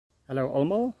Hello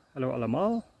allemaal, hello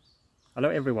allemaal, hello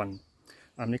everyone.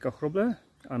 I'm Nico Grobler.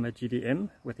 I'm a GDM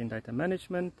within data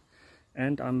management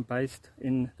and I'm based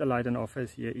in the Leiden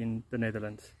office here in the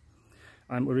Netherlands.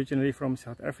 I'm originally from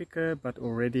South Africa but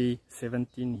already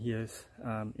 17 years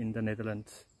in the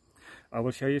Netherlands. I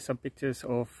will show you some pictures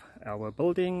of our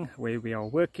building where we are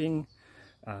working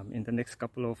in the next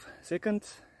couple of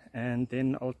seconds, and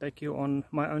then I'll take you on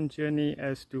my own journey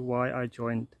as to why I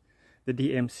joined the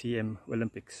DMCM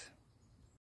Olympics.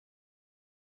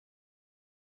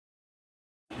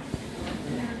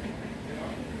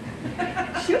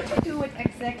 Should you do it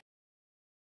exactly?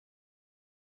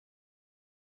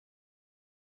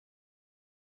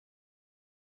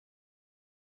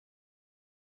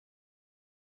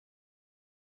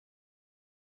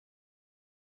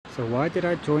 So why did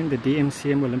I join the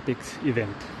DMCM Olympics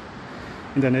event?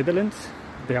 In the Netherlands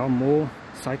there are more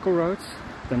cycle roads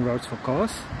than roads for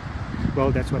cars.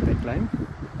 Well, that's what they claim.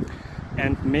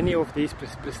 And many of these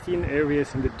pristine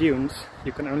areas in the dunes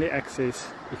you can only access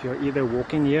if you're either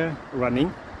walking here,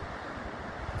 running,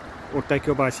 or take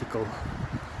your bicycle.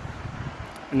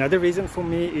 Another reason for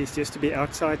me is just to be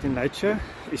outside in nature,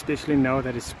 especially now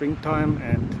that it's springtime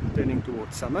and turning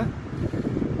towards summer,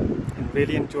 and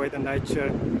really enjoy the nature,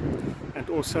 and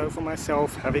also for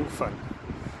myself having fun.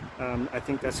 I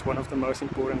think that's one of the most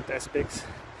important aspects.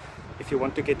 If you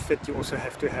want to get fit, you also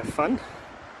have to have fun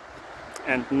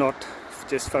and not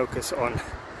just focus on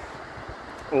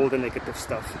all the negative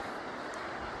stuff.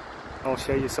 I'll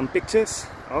show you some pictures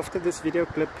after this video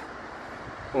clip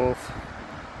of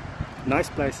nice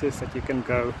places that you can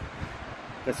go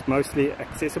that's mostly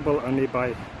accessible only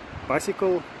by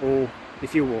bicycle or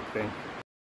if you walk there.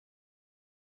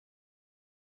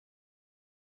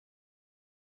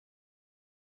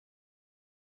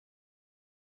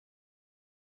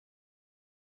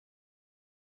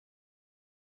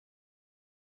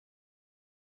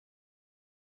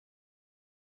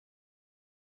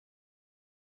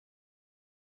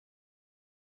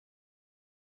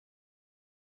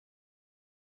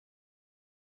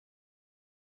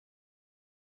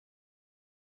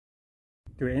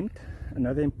 To end,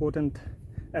 another important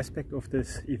aspect of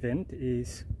this event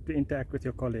is to interact with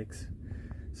your colleagues.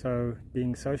 So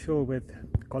being social with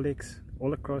colleagues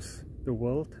all across the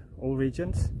world, all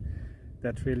regions,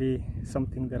 that's really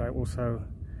something that I also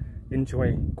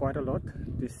enjoy quite a lot,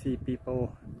 to see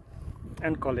people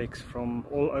and colleagues from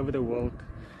all over the world,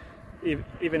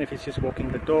 even if it's just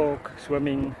walking the dog,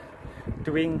 swimming,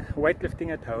 doing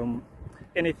weightlifting at home,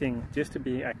 anything, just to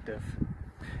be active.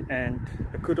 And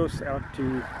a kudos out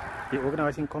to the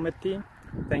organizing committee.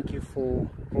 Thank you for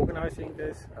organizing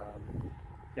this.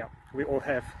 Yeah, we all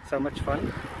have so much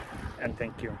fun, and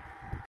thank you.